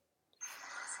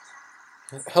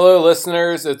Hello,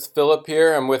 listeners. It's Philip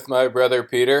here. I'm with my brother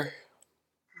Peter.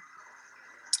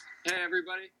 Hey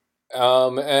everybody.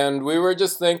 And we were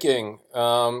just thinking,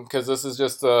 because this is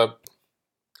just a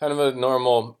kind of a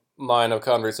normal line of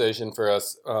conversation for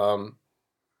us.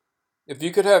 If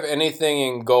you could have anything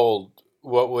in gold,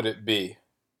 what would it be?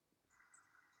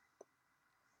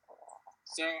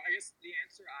 So I guess the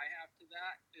answer I have to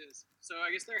that is I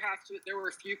guess there were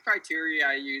a few criteria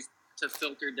I used to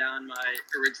filter down my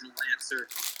original answer.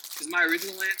 Because my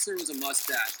original answer was a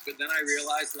mustache, but then I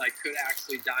realized that I could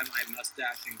actually dye my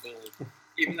mustache in gold,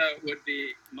 even though it would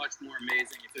be much more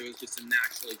amazing if it was just a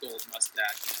naturally gold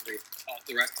mustache and all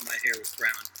the rest of my hair was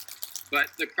brown. But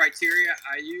the criteria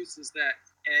I use is that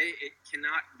it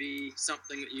cannot be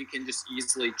something that you can just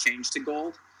easily change to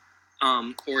gold,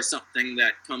 or something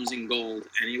that comes in gold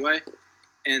anyway.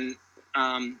 And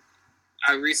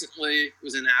I recently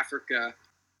was in Africa,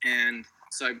 and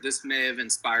so this may have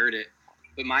inspired it.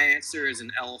 But my answer is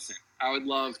an elephant. I would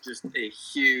love just a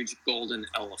huge golden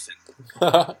elephant.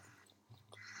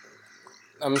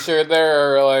 I'm sure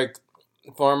there are like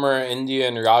former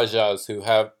Indian Rajas who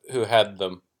had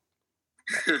them.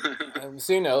 I've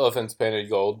seen elephants painted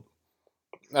gold.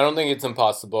 I don't think it's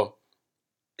impossible.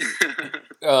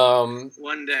 Um,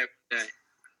 One day.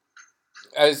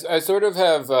 I sort of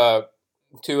have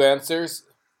two answers.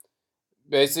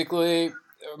 Basically,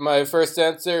 my first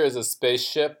answer is a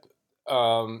spaceship,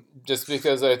 just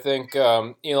because I think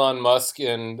Elon Musk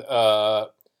and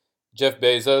Jeff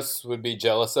Bezos would be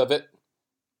jealous of it,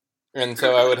 and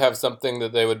so I would have something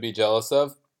that they would be jealous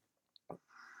of.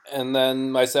 And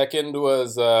then my second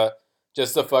was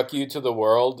just a fuck you to the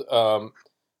world.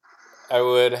 I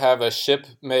would have a ship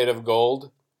made of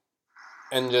gold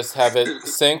and just have it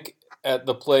sink at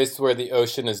the place where the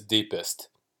ocean is deepest.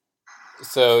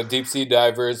 So deep sea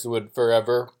divers would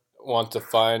forever want to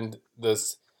find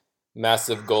this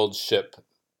massive gold ship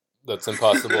that's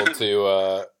impossible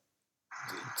to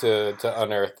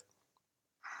unearth.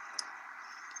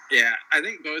 Yeah, I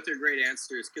think both are great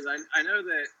answers because I know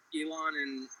that Elon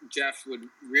and Jeff would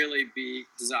really be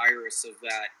desirous of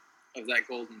that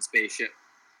golden spaceship.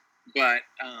 But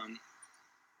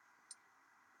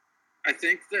I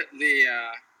think that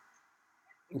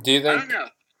Do you I don't think? know.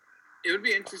 It would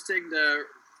be interesting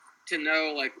to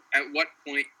know like at what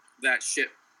point the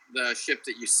ship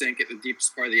that you sink at the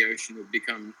deepest part of the ocean would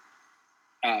become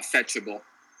fetchable.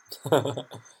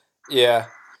 Yeah.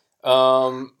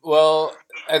 Well,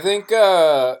 I think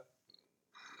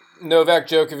Novak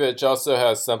Djokovic also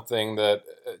has something that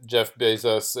Jeff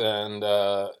Bezos and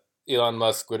Elon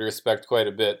Musk would respect quite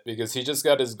a bit because he just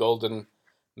got his golden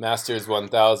Masters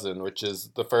 1000, which is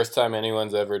the first time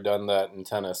anyone's ever done that in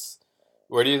tennis.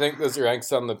 Where do you think this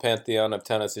ranks on the pantheon of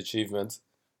tennis achievements?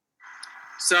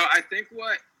 So I think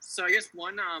what so I guess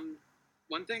one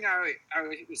thing I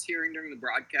was hearing during the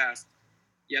broadcast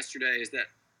yesterday is that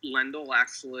Lendl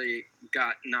actually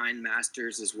got 9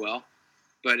 Masters as well,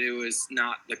 but it was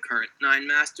not the current 9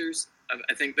 Masters.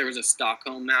 I think there was a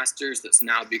Stockholm Masters that's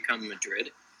now become Madrid.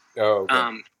 Oh,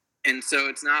 okay. And so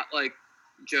it's not like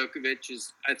Djokovic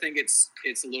is. I think it's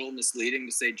a little misleading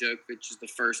to say Djokovic is the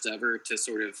first ever to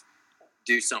sort of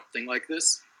do something like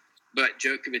this, but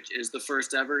Djokovic is the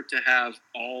first ever to have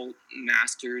all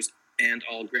Masters and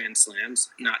all Grand Slams,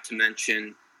 not to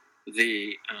mention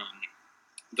the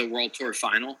World Tour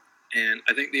final. And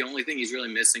I think the only thing he's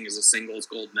really missing is a singles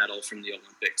gold medal from the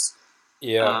Olympics.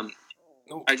 Yeah. Um,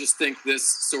 I just think this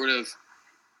sort of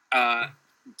uh,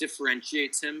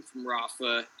 differentiates him from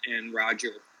Rafa and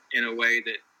Roger in a way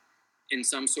that, in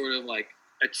some sort of like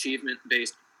achievement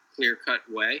based, clear cut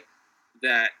way,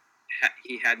 that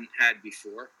he hadn't had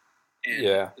before. And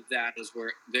Yeah. that is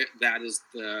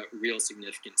the real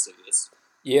significance of this.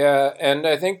 Yeah, and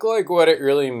I think like what it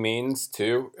really means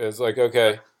too is like,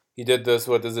 okay, he did this.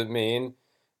 What does it mean?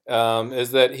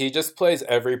 Is that he just plays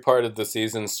every part of the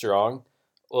season strong.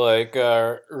 Like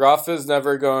Rafa's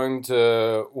never going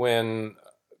to win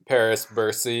Paris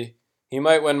Bercy. He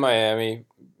might win Miami,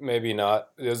 maybe not.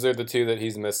 Those are the two that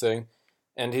he's missing,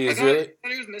 and he's I really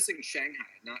thought he was missing Shanghai,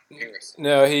 not Paris.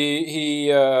 no.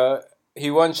 He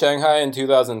won Shanghai in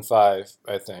 2005,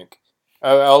 I think.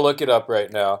 I'll look it up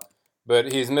right now,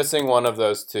 but he's missing one of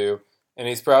those two, and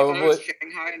he's I thought it probably was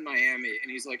Shanghai and Miami, and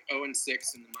he's like 0-6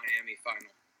 in the Miami final.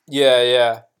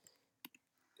 yeah.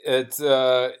 It's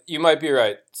you might be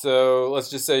right. So let's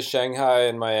just say Shanghai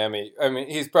and Miami. I mean,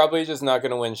 he's probably just not going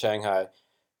to win Shanghai And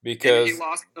he because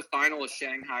lost the final of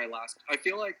Shanghai last. I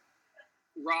feel like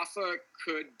Rafa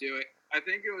could do it. I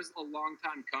think it was a long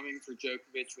time coming for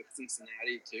Djokovic with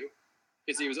Cincinnati too,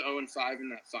 because he was 0-5 in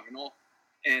that final.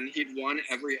 and he'd won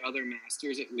every other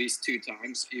Masters at least 2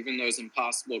 times, even those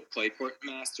impossible clay court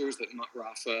Masters that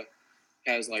Rafa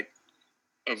has like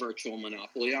a virtual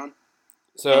monopoly on.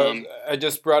 So I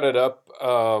just brought it up.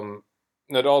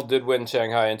 Nadal did win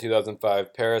Shanghai in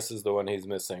 2005. Paris is the one he's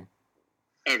missing.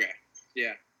 Okay.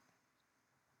 Yeah.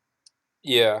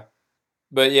 Yeah.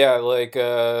 But yeah, like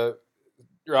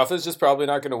Rafa's just probably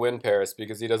not going to win Paris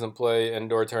because he doesn't play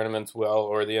indoor tournaments well,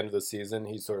 or the end of the season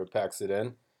he sort of packs it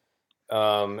in.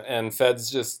 And Fed's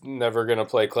just never going to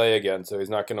play clay again, so he's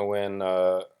not going to win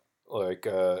like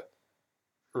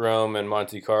Rome and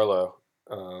Monte Carlo.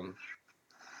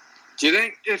 Do you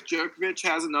think if Djokovic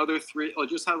has another 3, or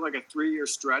just have like a 3-year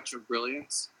stretch of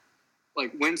brilliance,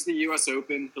 like wins the U.S.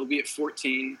 Open, he'll be at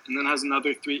 14, and then has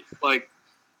another 3, like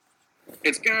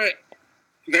it's gonna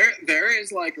there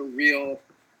is like a real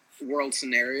world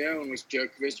scenario in which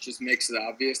Djokovic just makes it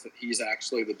obvious that he's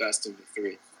actually the best of the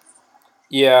 3.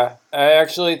 Yeah, I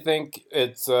actually think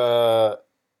it's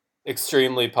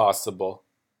extremely possible.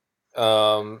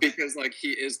 Because like he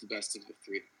is the best of the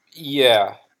 3.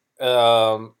 Yeah.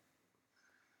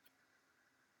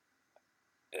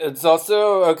 It's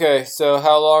also okay. So,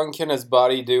 how long can his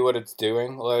body do what it's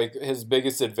doing? Like, his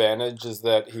biggest advantage is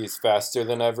that he's faster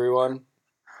than everyone.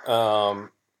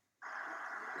 Um,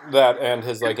 that and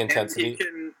his like And intensity.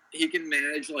 he can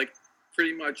manage like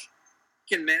pretty much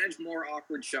can manage more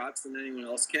awkward shots than anyone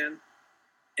else can,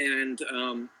 and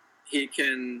he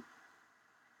can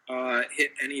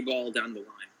hit any ball down the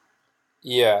line.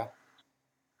 Yeah.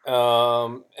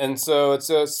 And so it's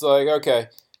like okay.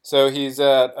 So he's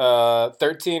at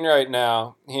 13 right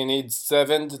now. He needs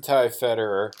 7 to tie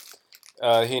Federer.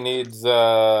 He needs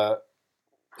 5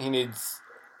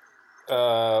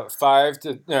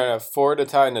 to no, 4 to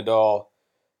tie Nadal.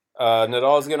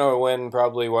 Nadal's gonna win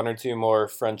probably 1 or 2 more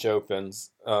French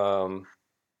Opens.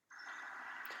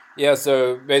 Yeah.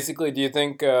 So basically, do you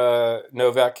think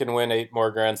Novak can win 8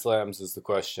 more Grand Slams? Is the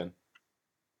question.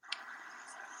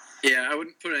 Yeah, I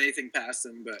wouldn't put anything past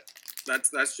him, but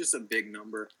that's just a big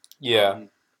number. Yeah. I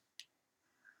think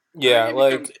Yeah. it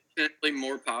becomes Like infinitely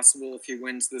more possible if he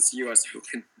wins this U.S.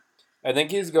 Open. I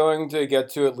think he's going to get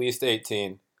to at least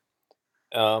 18.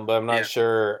 But I'm not Yeah,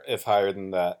 sure if higher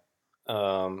than that.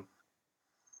 Um,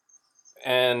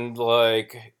 and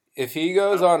like if he I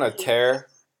goes don't on think a tear,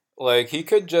 like he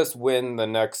could just win the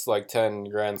next like 10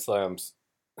 Grand Slams,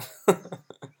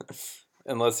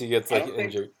 unless he gets I like don't think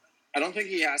injured. I don't think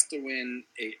he has to win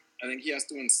 8. I think he has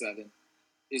to win 7.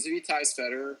 Because if he ties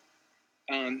Federer,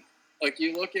 like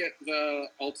you look at the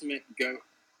Ultimate Goat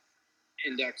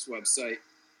Index website,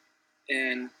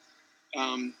 and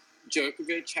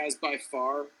Djokovic has by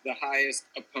far the highest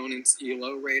opponent's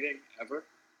ELO rating ever.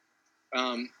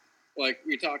 Like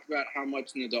we talked about how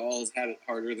much Nadal has had it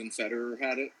harder than Federer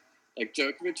had it. Like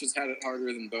Djokovic has had it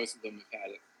harder than both of them have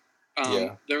had it.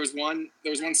 Yeah. There was one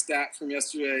stat from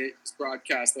yesterday's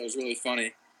broadcast that was really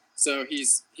funny. So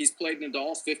he's played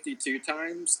Nadal 52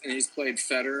 times and he's played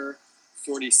Federer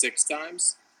 46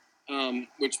 times,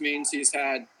 which means he's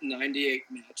had 98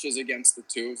 matches against the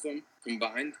 2 of them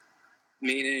combined,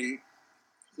 meaning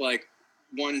like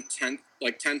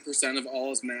 10% of all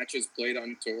his matches played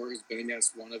on tour has been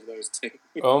against one of those 2.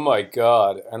 Oh my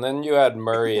God! And then you add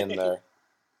Murray in there.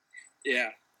 Yeah,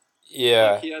 like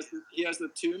Yeah. he has the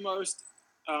 2 most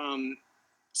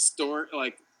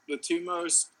like the 2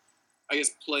 most I guess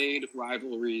played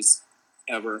rivalries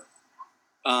ever.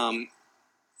 Um,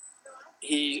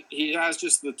 he has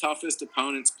just the toughest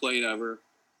opponents played ever,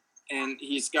 and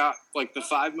he's got like the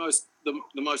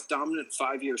most dominant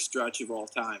 5-year stretch of all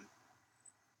time,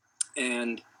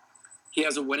 and he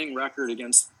has a winning record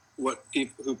against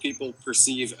who people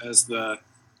perceive as the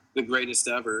greatest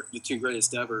ever, the 2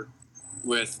 greatest ever,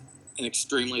 with an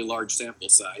extremely large sample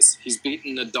size. He's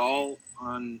beaten Nadal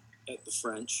at the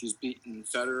French. He's beaten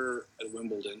Federer at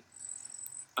Wimbledon.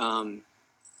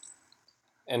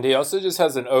 And he also just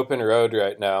has an open road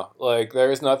right now. Like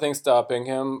there's nothing stopping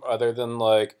him other than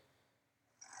like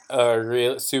a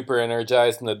real super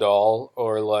energized Nadal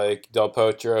or like Del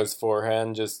Potro's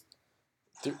forehand just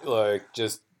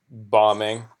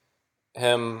bombing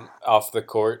him off the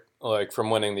court, like from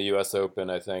winning the U.S. Open.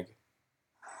 I think.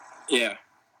 Yeah,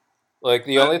 Like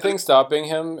the only thing stopping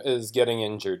him is getting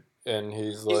injured, and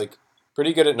he's he's like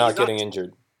pretty good at he's not not getting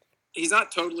injured. he's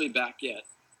not totally back yet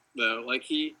though. Like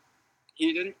he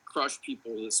didn't crush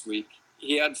people this week.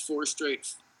 He had 4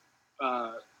 straight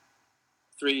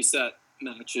 3-set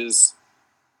matches.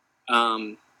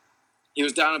 He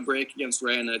was down a break against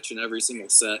Raonic in every single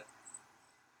set.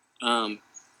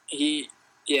 He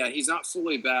he's not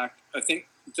fully back. I think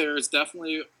there are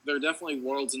definitely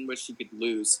worlds in which he could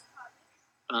lose.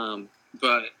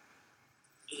 but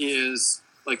he is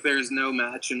like there's no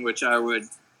match in which I would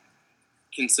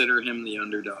consider him the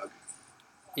underdog.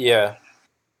 Yeah,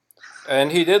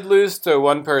 and he did lose to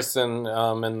one person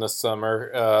in the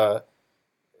summer,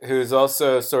 who's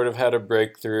also sort of had a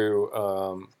breakthrough.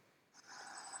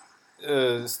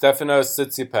 Stefanos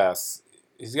Tsitsipas.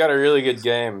 He's got a really good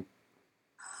game.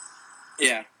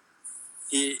 Yeah,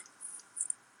 he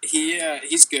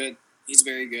he's good. He's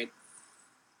very good.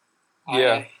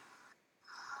 Yeah, I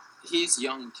he's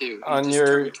young too. He on just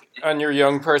your turned. on your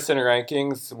young person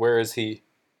rankings, where is he?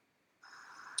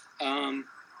 Um,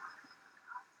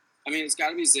 I mean, it's got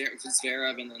to be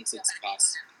Zverev and then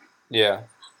Tsitsipas. Yeah.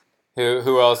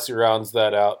 Who else rounds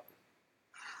that out?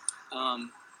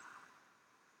 Um,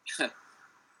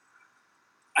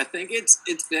 I think it's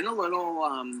been a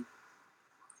little.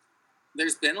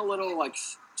 There's been a little like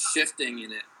shifting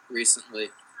in it recently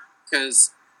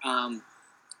because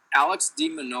Alex de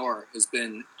Minaur has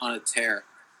been on a tear.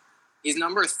 He's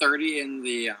number 30 in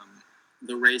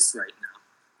the race right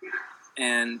now,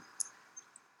 and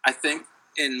I think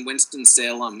in Winston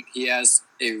Salem he has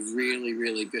a really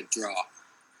really good draw,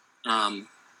 um,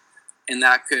 and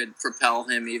that could propel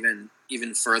him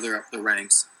even further up the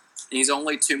ranks. And he's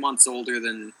only 2 months older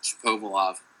than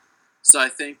Shapovalov, so I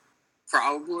think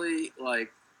probably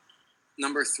like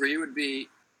number 3 would be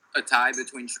a tie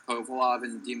between Shapovalov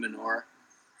and de Minaur.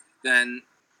 Then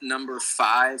number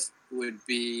 5 would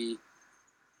be,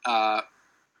 uh,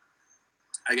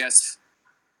 I guess,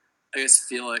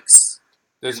 Felix,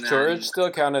 Does and Chorich then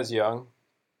still count as young?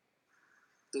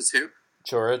 does who?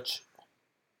 Chorich?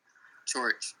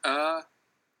 George.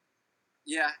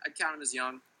 Yeah, I'd count him as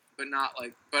young, but not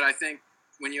like. But I think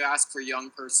when you ask for young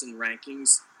person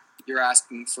rankings, you're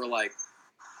asking for like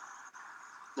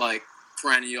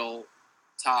perennial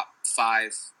top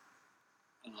 5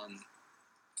 um,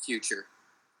 future.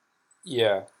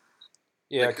 Yeah.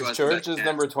 Yeah, Like who because has the Chorich best is chance?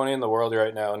 number 20 in the world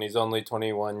right now, and he's only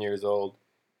 21 years old.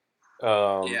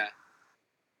 Um, Yeah,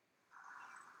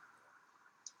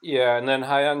 yeah, and then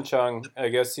Hyan Chung, I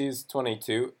guess he's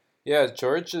 22. Yeah,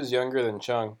 Chorich is younger than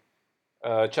Chung.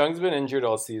 Chung's been injured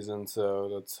all season, so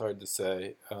that's hard to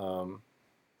say. What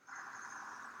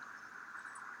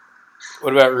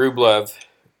about Rublev?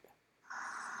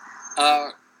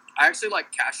 I actually like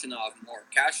Kashanov more.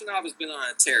 Kashanov has been on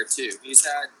a tear too.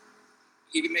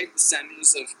 He made the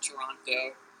semis of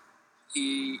Toronto.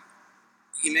 He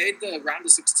he made the round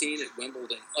of 16 at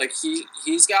Wimbledon. Like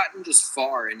he's gotten just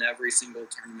far in every single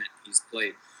tournament he's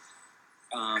played.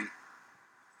 Um,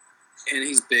 and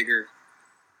he's bigger.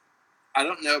 I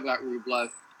don't know about Rublev.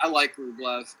 I like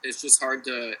Rublev. It's hard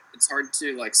to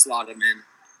like slot him in.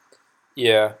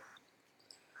 Yeah,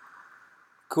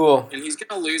 cool. And he's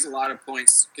gonna lose a lot of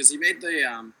points because he made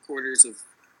the quarters of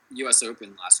U.S.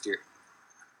 Open last year.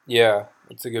 Yeah,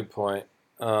 that's a good point.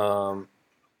 Um,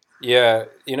 yeah,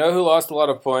 you know who lost a lot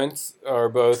of points are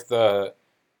both Grigor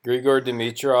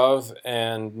Dimitrov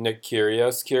and Nick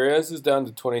Kyrgios. Kyrgios is down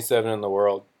to 27 in the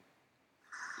world.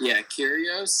 Yeah,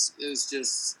 Kyrgios is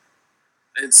just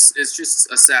it's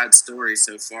just a sad story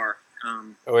so far.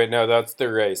 Oh wait, no, that's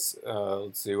the race.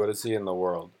 Let's see, what is he in the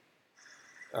world?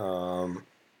 Um,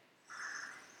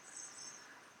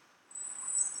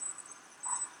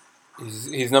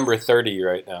 he's number 30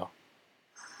 right now.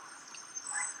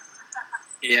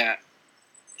 Yeah.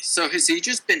 So has he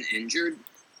just been injured?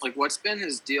 Like, what's been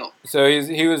his deal? So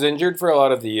he was injured for a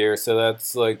lot of the year, so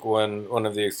that's like one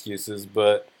of the excuses.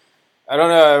 But I don't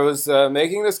know. I was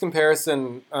making this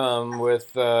comparison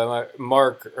with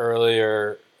Mark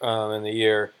earlier in the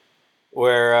year,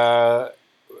 where I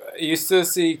used to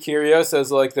see Kyrgios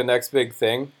as like the next big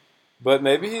thing, but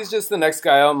maybe he's just the next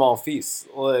guy on Monfils,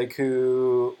 like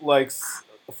who likes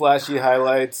flashy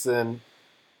highlights and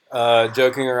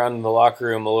joking around in the locker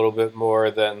room a little bit more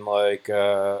than like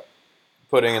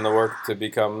putting in the work to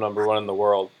become number one in the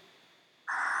world.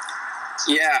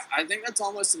 Yeah, I think that's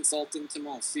almost insulting to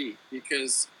Monfils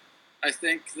because I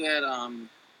think that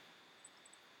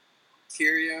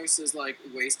Kyrgios is like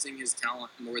wasting his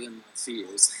talent more than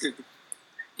Monfils is.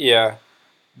 Yeah,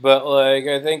 but like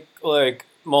I think like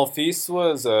Monfils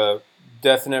was a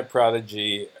definite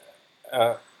prodigy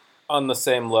uh, on the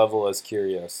same level as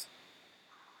Kyrgios.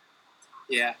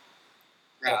 Yeah,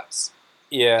 Uh, perhaps. I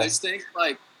yeah, just think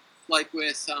like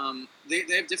with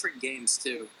they have different games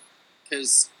too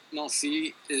because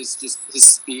Monfils is just his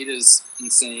speed is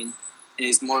insane and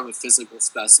he's more of a physical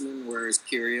specimen whereas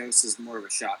Kyrgios is more of a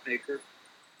shot maker.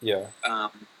 yeah,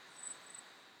 Um,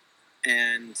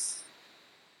 and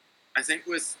I think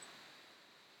with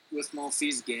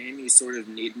Monfils' game, you sort of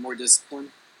need more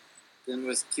discipline than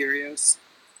with Kyrgios.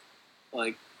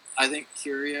 Like I think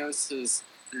Kyrgios has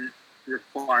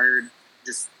required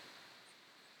just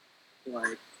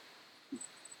like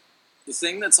the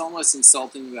thing that's almost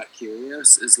insulting about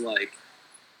Kyrgios is like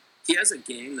he has a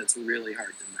game that's really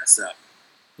hard to mess up.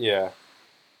 Yeah.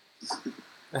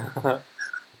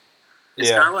 It's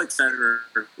Yeah. kind of like Federer,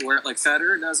 where like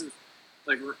Federer doesn't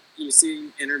like you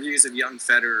see interviews of young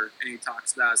Federer and he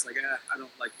talks about it's like I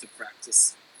don't like to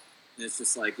practice. And it's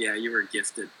just like you were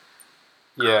gifted.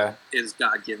 Yeah. It is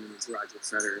God given as Roger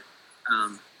Federer,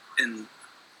 and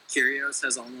Kyrgios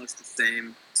has almost the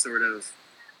same sort of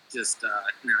just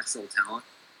natural talent,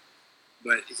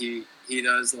 but he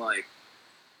does like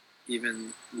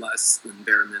even less than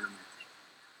bare minimum.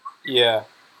 Yeah.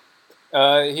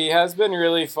 He has been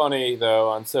really funny though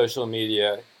on social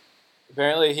media.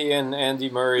 Apparently, he and Andy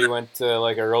Murray went to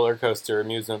like a roller coaster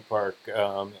amusement park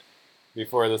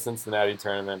before the Cincinnati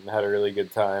tournament and had a really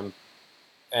good time.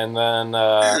 And then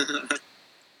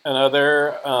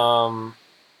another,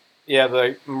 yeah,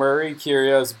 the Murray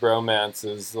Kyrgios bromance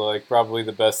is like probably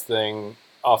the best thing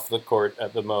off the court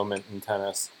at the moment in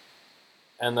tennis.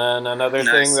 And then another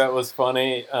thing Nice. that was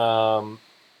funny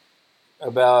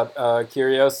about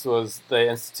Kyrgios was they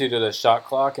instituted a shot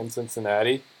clock in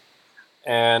Cincinnati,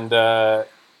 and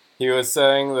he was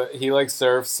saying that he like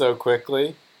surfs so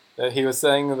quickly that he was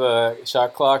saying the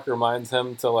shot clock reminds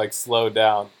him to like slow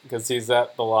down because he's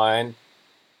at the line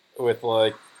with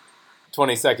like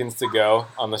 20 seconds to go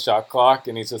on the shot clock,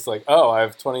 and he's just like, "Oh, I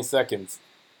have 20 seconds."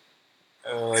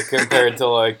 Like compared to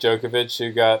like Djokovic,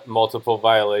 who got multiple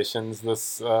violations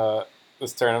this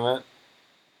tournament.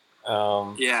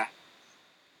 Um, Yeah.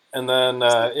 and then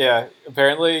yeah,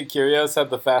 apparently Kyrgios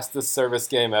had the fastest service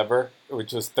game ever,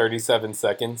 which was 37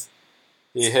 seconds.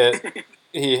 He hit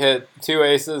he hit two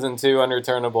aces and two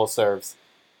unreturnable serves,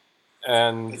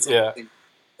 and That's yeah,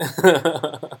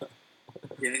 awesome.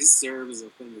 Yeah, his serve is a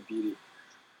thing of beauty.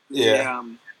 They yeah,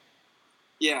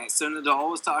 yeah, so Nadal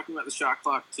was talking about the shot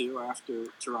clock too after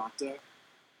Toronto,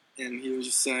 and he was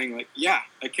just saying like, yeah,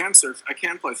 I can surf, I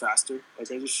can play faster.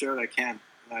 Like I just showed I can.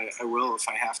 I will if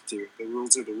I have to. The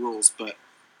rules are the rules. But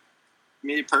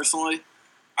me personally,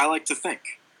 I like to think,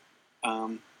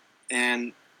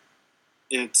 and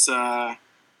it's the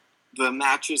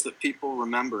matches that people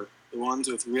remember, the ones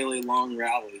with really long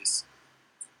rallies.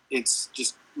 It's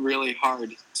just really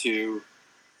hard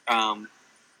um,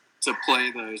 to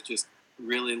play those just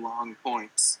really long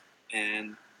points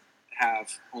and have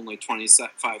only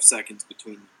 25 seconds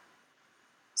between them.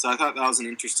 So I thought that was an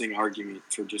interesting argument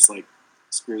for just like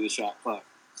screw the shot clock.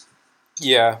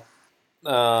 yeah.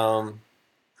 Um,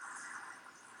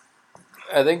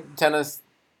 I think tennis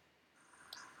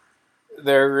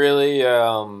they're really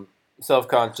self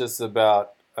conscious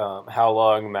about how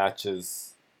long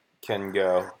matches can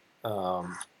go.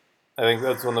 I think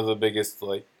that's one of the biggest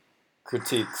like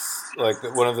critiques, like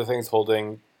one of the things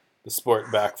holding the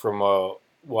sport back from a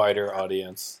wider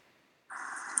audience.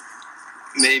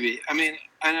 Maybe. I mean,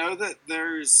 I know that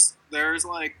there's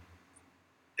like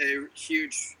a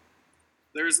huge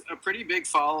there's a pretty big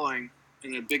following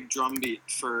and a big drumbeat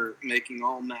for making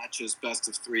all matches best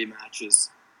of three matches.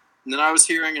 And then I was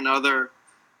hearing another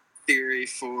theory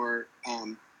for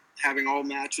having all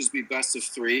matches be best of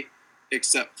three,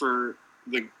 except for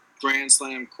the Grand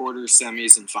Slam quarters,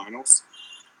 semis, and finals.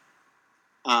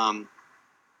 Um,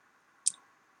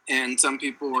 and some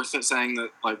people were saying that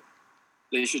like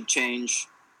they should change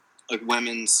like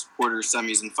women's quarters,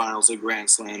 semis, and finals of Grand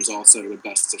Slams also to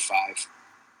best of five.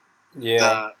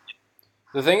 Yeah.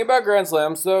 The The thing about Grand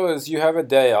Slams though is you have a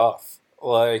day off.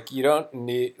 Like you don't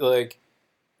need like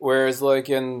whereas like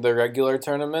in the regular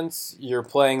tournaments, you're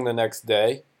playing the next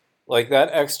day. Like that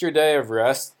extra day of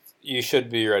rest, you should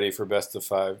be ready for best of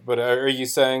five. But are you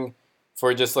saying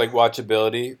for just like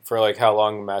watchability for like how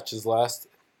long matches last?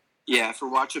 Yeah, for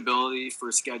watchability, for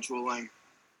scheduling,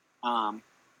 um,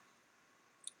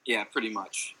 yeah, pretty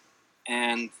much.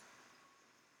 And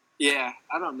yeah,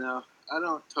 I don't know. I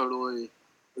don't totally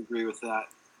agree with that.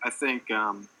 I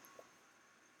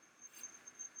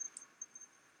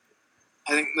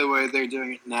think the way they're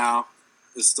doing it now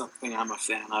is something I'm a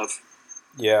fan of.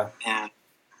 Yeah. And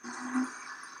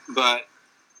but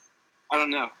I don't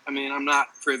know. I mean, I'm not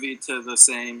privy to the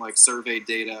same like survey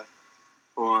data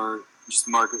or just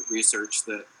market research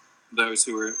that those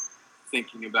who are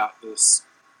thinking about this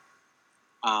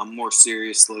more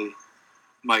seriously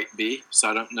might be. So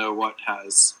I don't know what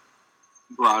has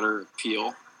broader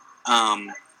appeal.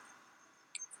 Um,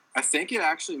 I think it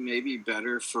actually may be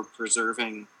better for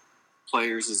preserving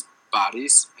players'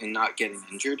 bodies and not getting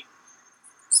injured.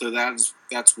 So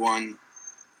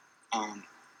um,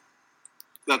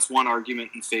 that's one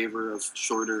argument in favor of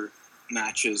shorter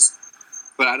matches.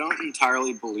 But I don't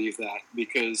entirely believe that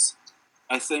because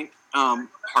I think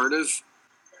part of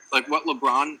like what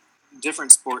LeBron,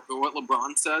 different sport, but what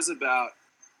LeBron says about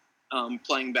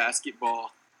playing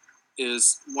basketball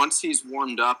is once he's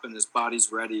warmed up and his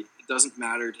body's ready, it doesn't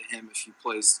matter to him if he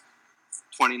plays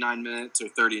 29 minutes or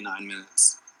 39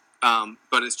 minutes.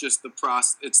 But it's just the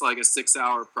process. It's like a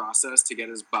 6-hour process to get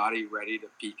his body ready to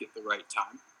peak at the right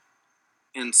time.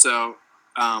 And so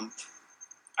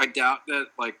I doubt that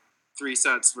like 3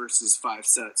 sets versus 5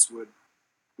 sets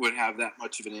would have that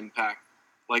much of an impact.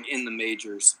 Like in the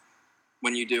majors,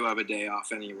 when you do have a day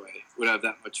off anyway, would have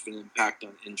that much of an impact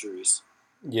on injuries.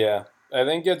 Yeah, I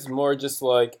think it's more just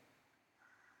like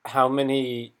how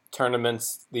many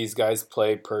tournaments these guys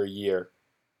play per year,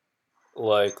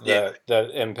 like Yeah,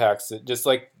 that impacts it. Just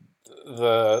like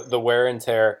the wear and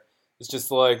tear. It's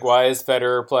just like why is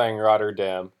Federer playing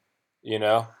Rotterdam? You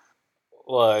know,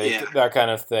 yeah, like that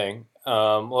kind of thing.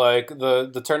 Like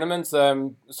the tournaments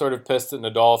I'm sort of pissed at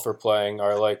Nadal for playing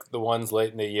are like the ones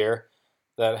late in the year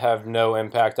that have no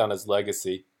impact on his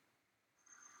legacy.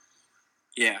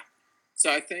 yeah.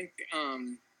 So I think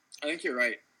you're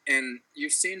right, and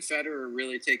you've seen Federer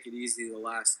really take it easy the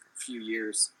last few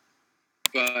years,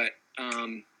 but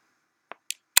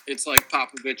it's like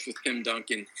Popovich with Tim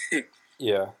Duncan,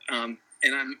 Yeah, and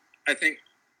I think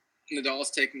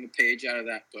Nadal's taking the page out of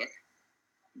that book,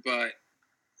 but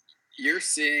you're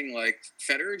seeing like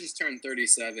Federer just turned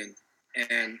 37,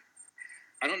 and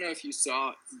I don't know if you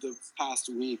saw the past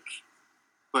week,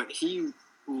 but he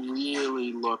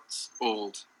really looked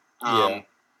old. yeah,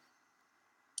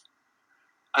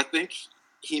 I think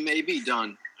he may be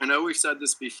done. I know we've said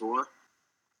this before,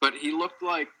 but he looked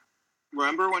like,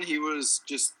 remember when he was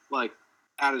just like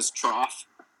at his trough,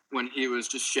 when he was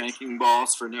just shanking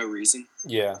balls for no reason?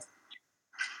 yeah,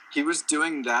 He was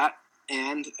doing that,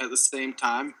 and at the same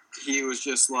time, he was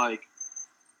just like,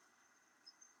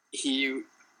 he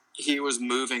he was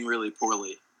moving really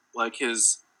poorly. Like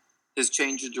his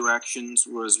change of directions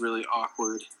was really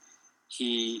awkward.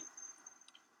 He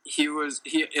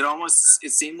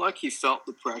it seemed like he felt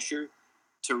the pressure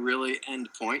to really end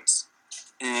points,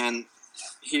 and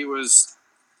he was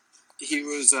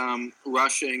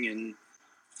rushing and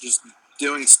just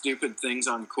doing stupid things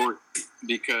on court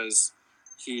because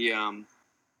he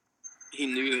he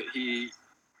knew that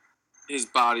his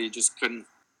body just couldn't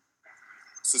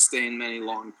sustain many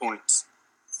long points.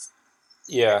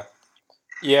 yeah,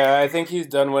 yeah. I think he's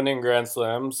done winning Grand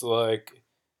Slams.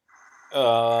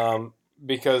 Um,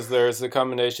 because there's a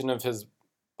combination of his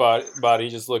body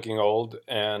just looking old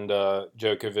and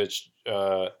Djokovic,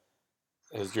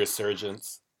 his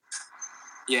resurgence.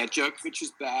 Yeah, Djokovic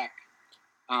is back.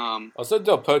 Also,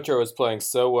 Del Potro is playing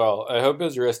so well. I hope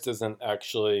his wrist isn't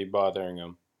actually bothering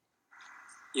him.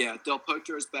 Yeah, Del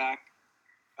Potro is back,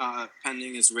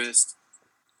 pending his wrist.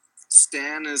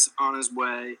 Stan is on his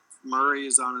way. Murray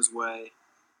is on his way.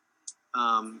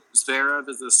 Zverev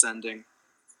is ascending.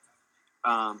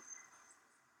 Um,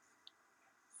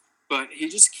 but he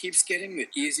just keeps getting the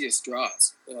easiest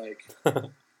draws. Like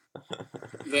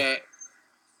the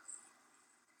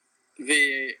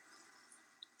the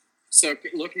so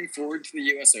looking forward to the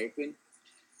U.S. Open.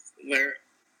 There,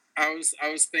 I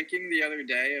was thinking the other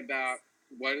day about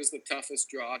what is the toughest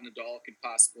draw Nadal could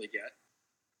possibly get,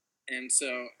 and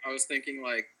so I was thinking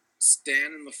like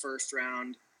Stan in the first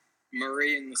round,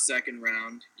 Murray in the second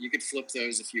round. You could flip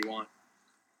those if you want.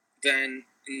 Then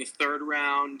in the third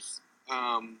round,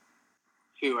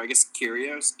 who I guess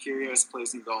Kyrgios. Kyrgios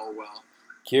plays Nadal well.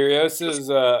 Kyrgios is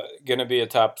gonna be a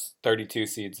top 32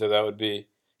 seed, so that would be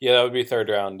third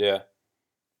round. Yeah,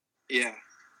 Yeah.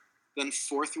 Then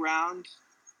fourth round,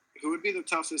 who would be the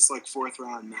toughest like fourth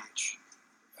round match?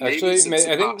 Maybe actually,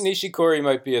 I think Tsitsipas. Nishikori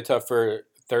might be a tougher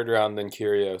third round than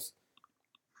Kyrgios.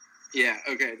 Yeah.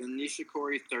 Okay. Then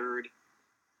Nishikori third.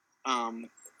 Um,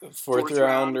 Fourth fourth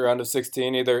round, round. round of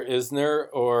 16, either Isner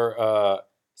or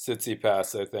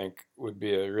Tsitsipas, I think, would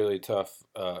be a really tough.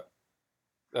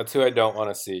 That's who I don't want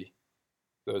to see.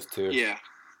 Those two. Yeah.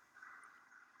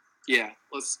 Yeah.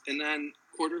 And then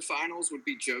quarterfinals would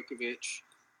be Djokovic.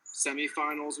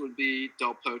 Semifinals would be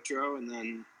Del Potro, and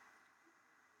then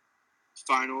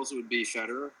finals would be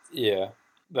Federer. Yeah,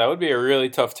 that would be a really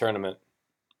tough tournament.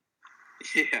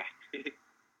 Yeah.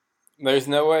 There's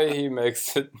no way he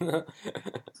makes it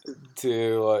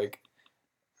to like.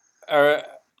 I,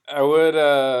 I would.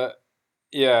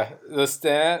 Yeah,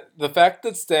 the fact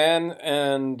that Stan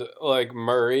and like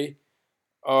Murray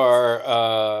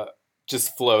are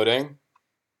just floating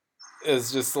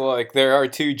is just like there are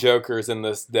two jokers in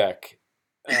this deck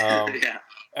um, Yeah.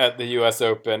 at the U.S.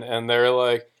 Open, and they're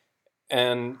like,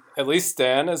 and at least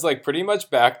Stan is like pretty much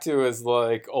back to his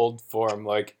like old form.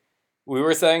 Like we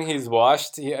were saying, he's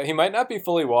washed. He might not be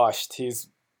fully washed. He's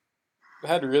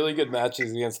had really good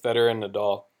matches against Federer and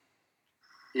Nadal.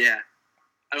 Yeah.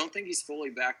 I don't think he's fully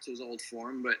back to his old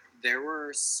form, but there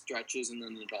were stretches in the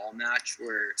Nadal match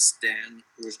where Stan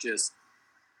was just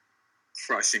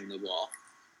crushing the ball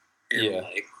and Yeah,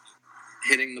 like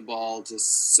hitting the ball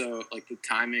just so like the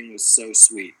timing was so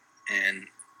sweet, and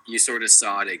you sort of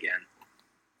saw it again.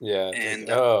 yeah. It's like,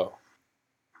 And oh,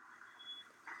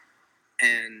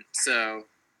 so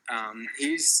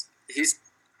he's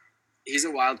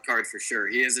a wild card for sure.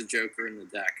 He is a joker in the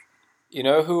deck. you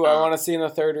know who I Um, want to see in the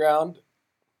third round?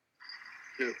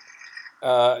 who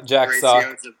Jack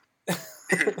Horatio?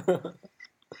 Sock.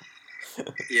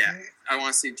 Yeah, I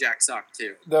want to see Jack Sock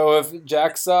too. Though if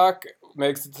Jack Sock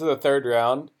makes it to the third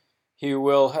round, he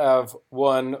will have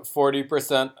won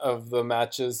 40% of the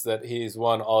matches that he's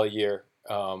won all year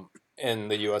in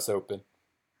the U.S. Open.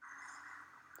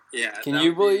 Yeah, Can that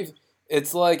you would be. believe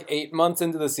it's like 8 months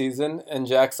into the season and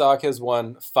Jack Sock has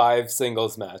won 5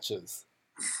 singles matches?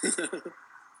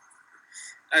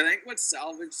 I think what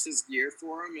salvaged his year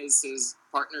for him is his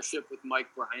partnership with Mike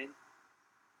Bryan.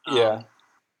 Yeah,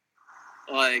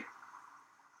 Um, like,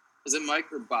 is it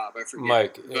Mike or Bob? I forget.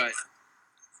 Mike.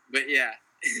 But yeah,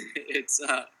 it's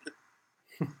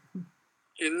it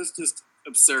is just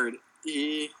absurd.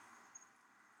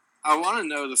 I want to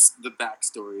know the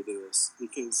backstory to this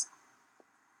because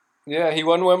Yeah, he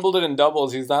won Wimbledon in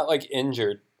doubles. He's not like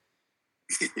injured.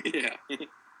 yeah,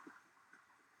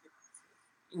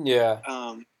 Yeah.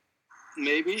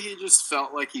 maybe he just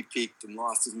felt like he peaked and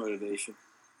lost his motivation.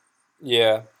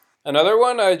 Yeah. Another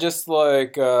one I just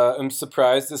like am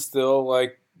surprised is still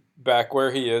like back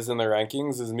where he is in the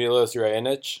rankings is Milos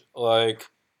Raonic. Like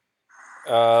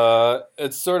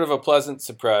it's sort of a pleasant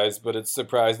surprise, but it's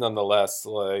surprise nonetheless.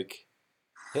 Like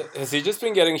has he just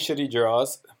been getting shitty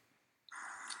draws?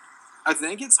 I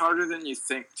think it's harder than you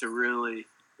think to really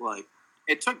like.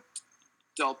 It took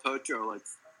Del Potro like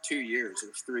 2 years or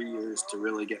 3 years to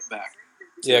really get back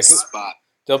to Yeah, his spot.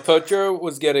 Del Potro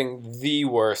was getting the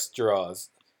worst draws.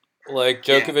 Like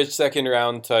Yeah, Djokovic second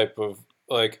round type of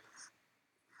like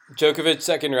Djokovic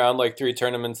second round like 3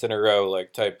 tournaments in a row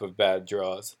like type of bad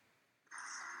draws.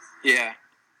 yeah.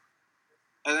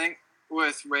 I think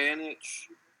with Raonic,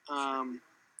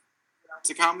 it's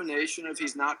a combination of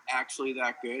he's not actually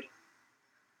that good.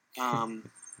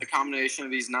 A combination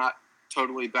of he's not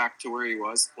totally back to where he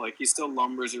was. Like he still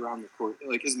lumbers around the court.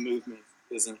 Like his movement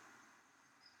isn't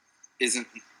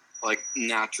like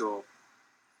natural,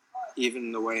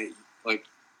 even the way like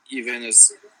even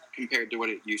as compared to what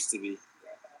it used to be,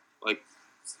 like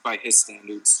by his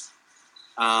standards.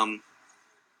 Um,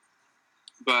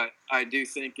 but I do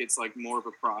think it's like more of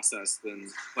a process than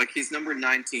like he's number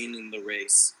 19 in the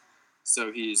race,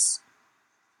 so he's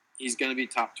going to be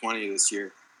top 20 this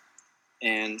year,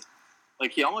 and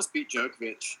like he almost beat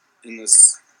Djokovic in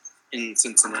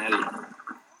Cincinnati.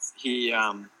 He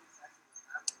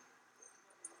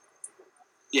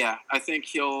yeah, I think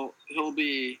it'll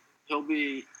be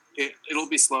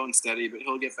slow and steady, but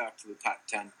he'll get back to the top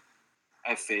 10. I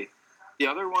have faith. The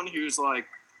other one who's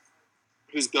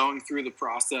going through the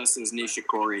process is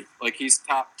Nishikori. Like he's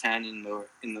top 10 in the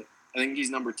I think he's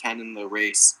number 10 in the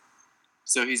race.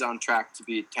 So he's on track to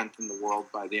be 10th in the world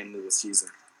by the end of the season.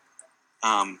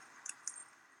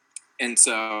 And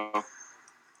so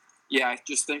yeah, I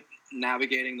just think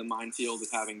navigating the minefield of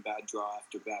having bad draw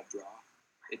after bad draw,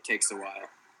 it takes a while.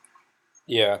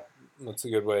 Yeah, that's a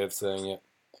good way of saying it.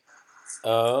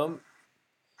 Um,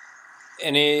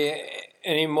 any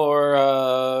any more?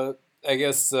 I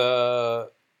guess storylines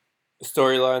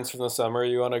from the summer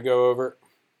you want to go over?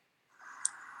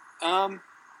 Um,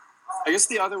 I guess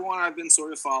the other one I've been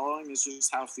sort of following is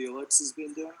just how Felix has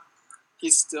been doing.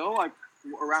 He's still like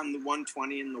around the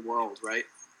 120 in the world, right?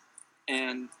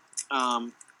 And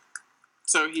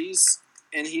so he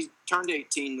turned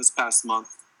 18 this past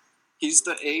month. He's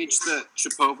the age that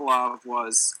Shapovalov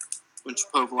was when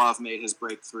Shapovalov made his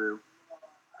breakthrough.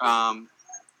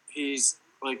 He's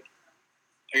like,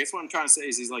 I guess what I'm trying to say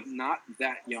is he's like not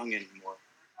that young anymore.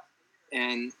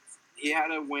 And he had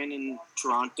a win in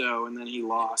Toronto, and then he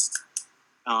lost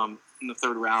in the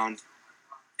third round.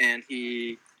 And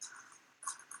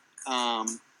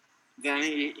then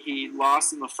he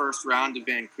lost in the first round to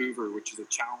Vancouver, which is a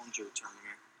challenger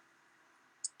tournament.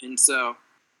 And so,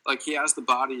 like he has the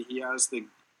body, he has the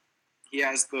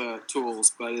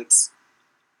tools, but it's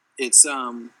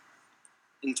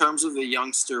in terms of the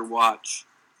youngster watch,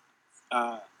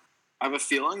 I have a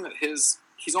feeling that he's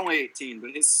only 18,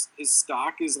 but his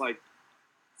stock is like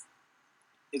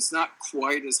it's not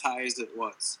quite as high as it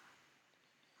was.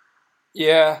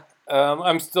 Yeah,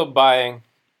 I'm still buying.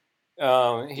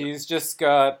 He's just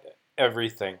got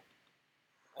everything.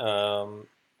 Um,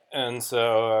 and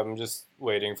so I'm just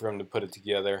waiting for him to put it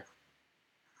together.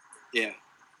 Yeah,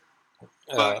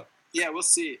 but Uh, yeah, we'll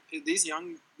see. These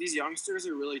youngsters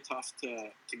are really tough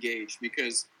to gauge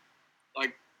because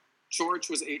like George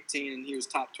was 18 and he was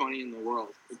top 20 in the world,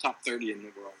 or top 30 in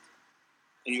the world,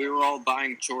 and we were all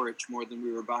buying George more than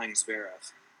we were buying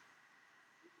Zverev.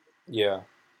 yeah,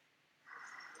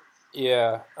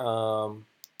 yeah.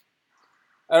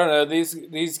 I don't know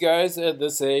these guys at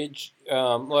this age,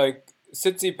 like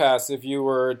Tsitsipas. If you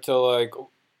were to like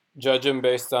judge him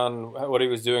based on what he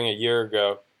was doing a year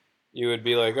ago, you would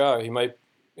be like, oh, he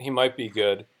might be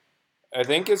good. I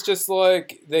think it's just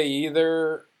like they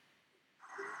either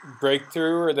break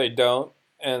through or they don't,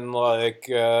 and like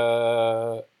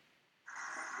when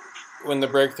the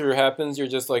breakthrough happens, you're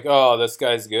just like, oh, this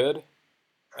guy's good.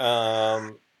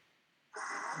 Um,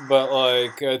 but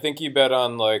like I think you bet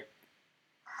on like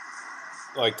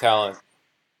talent.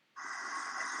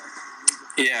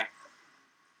 Yeah,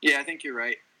 yeah, I think you're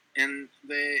right. And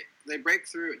they break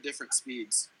through at different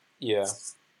speeds. Yeah.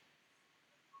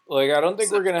 Like I don't think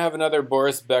So we're gonna have another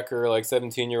Boris Becker like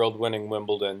 17-year-old winning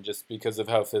Wimbledon just because of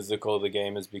how physical the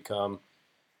game has become.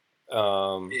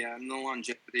 Um, yeah, and the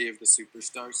longevity of the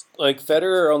superstars. like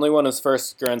Federer only won his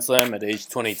first Grand Slam at age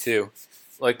 22.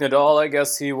 Like Nadal, I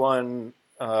guess he won.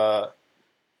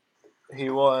 He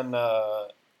won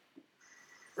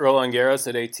Roland Garros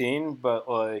at 18, but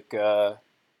like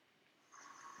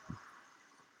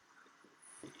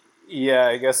yeah,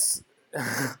 I guess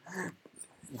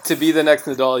to be the next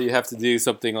Nadal, you have to do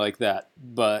something like that.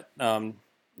 But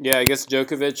yeah, I guess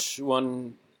Djokovic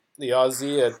won the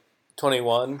Aussie at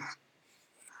 21.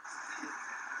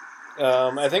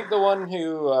 I think the one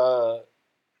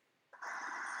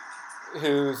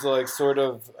who's like sort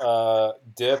of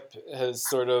dip has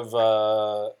sort of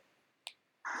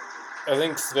I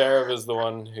think Zverev is the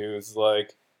one who's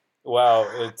like, wow,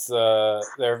 it's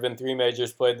there have been 3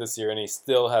 majors played this year and he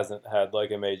still hasn't had like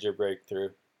a major breakthrough.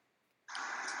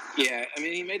 Yeah, I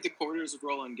mean he made the quarters of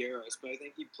Roland Garros, but I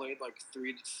think he played like 4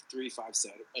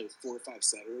 or 5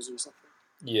 setters or something.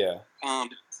 Yeah, Um,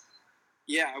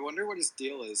 yeah, I wonder what his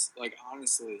deal is. Like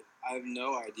honestly, I have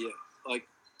no idea. Like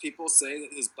people say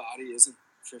that his body isn't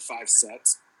for 5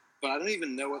 sets, but I don't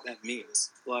even know what that means.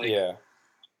 Like yeah,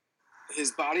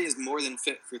 his body is more than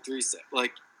fit for 3 sets.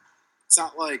 Like it's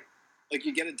not like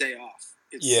you get a day off.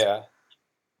 It's yeah,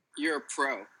 you're a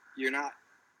pro. You're not.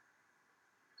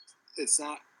 It's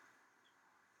not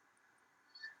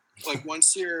like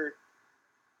once you're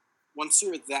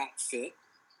that fit,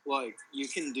 like you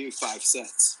can do 5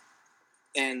 sets,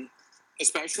 and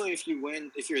especially if you're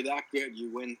that good,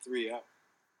 you win 3-0.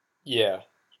 yeah,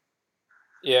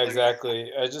 yeah, Like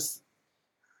exactly.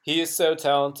 He is so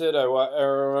talented. I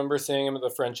remember seeing him at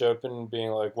the French Open and being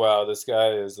like, wow, this guy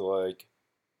is like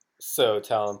so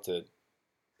talented.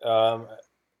 Um,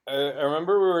 I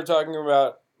remember we were talking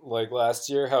about like last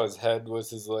year how his head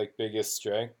was his like biggest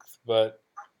strength, but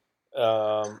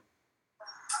um,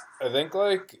 I think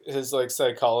like his like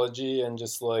psychology and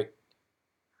just like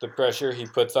the pressure he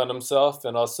puts on himself,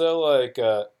 and also like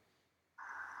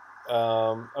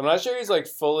I'm not sure he's like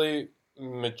fully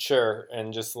mature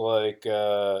and just like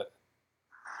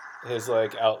his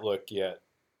like outlook yet.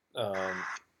 Um,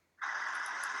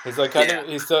 he's like kind yeah, of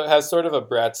he still has sort of a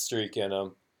brat streak in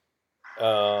him.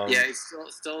 yeah, Um, he's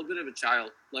still a bit of a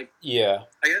child. Like yeah,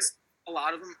 I guess a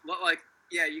lot of them, but like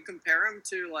yeah, you compare him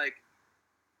to like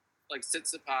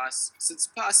Tsitsipas.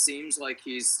 Tsitsipas seems like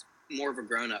he's more of a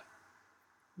grown up,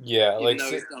 yeah, even like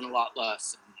though he's done a lot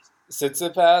less.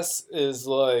 Tsitsipas is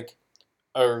like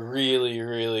a really,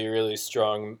 really, really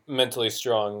strong, mentally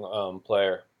strong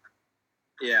player.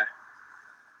 Yeah.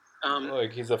 Um.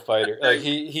 Like he's a fighter. Like I,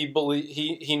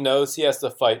 he knows he has to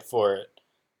fight for it,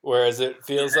 whereas it yeah.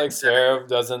 feels like Exactly. Zverev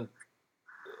doesn't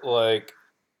like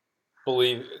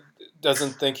believe,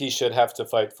 doesn't think he should have to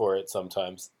fight for it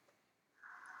sometimes.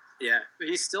 Yeah, but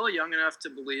he's still young enough to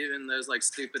believe in those like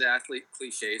stupid athlete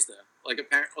cliches though. Like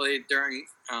apparently during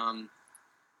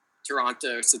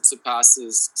Toronto,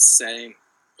 Tsitsipas's saying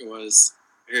was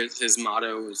his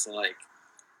motto was like,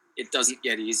 "It doesn't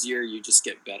get easier, you just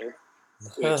get better,"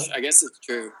 which I guess is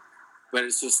true, but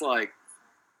it's just like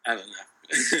I don't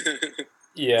know.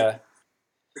 Yeah,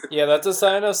 yeah, that's a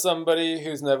sign of somebody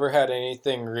who's never had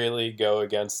anything really go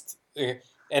against,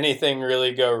 anything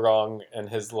really go wrong in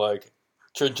his like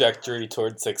trajectory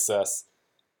towards success.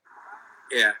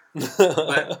 Yeah,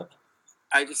 but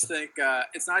I just think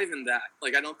it's not even that.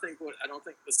 Like I don't think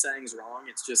the saying's wrong.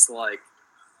 It's just like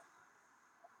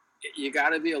you got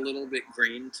to be a little bit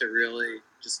green to really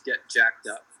just get jacked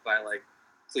up by like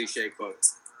cliche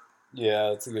quotes. Yeah,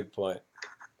 that's a good point.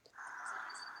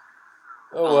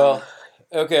 Oh well.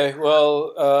 Okay.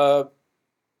 Well,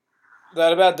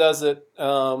 that about does it.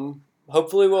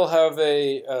 Hopefully, we'll have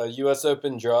a U.S.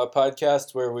 Open draw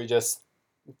podcast where we just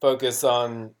focus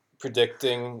on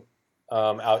predicting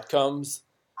outcomes.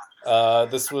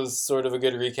 This was sort of a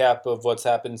good recap of what's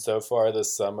happened so far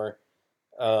this summer.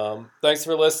 Thanks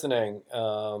for listening.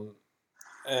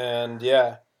 And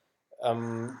yeah,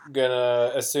 I'm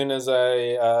gonna, as soon as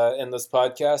I end this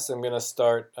podcast, I'm gonna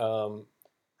start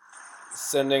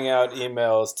sending out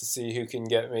emails to see who can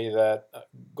get me that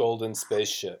golden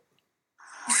spaceship.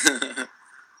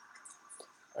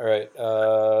 All right.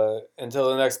 Until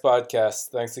the next podcast.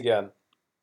 Thanks again.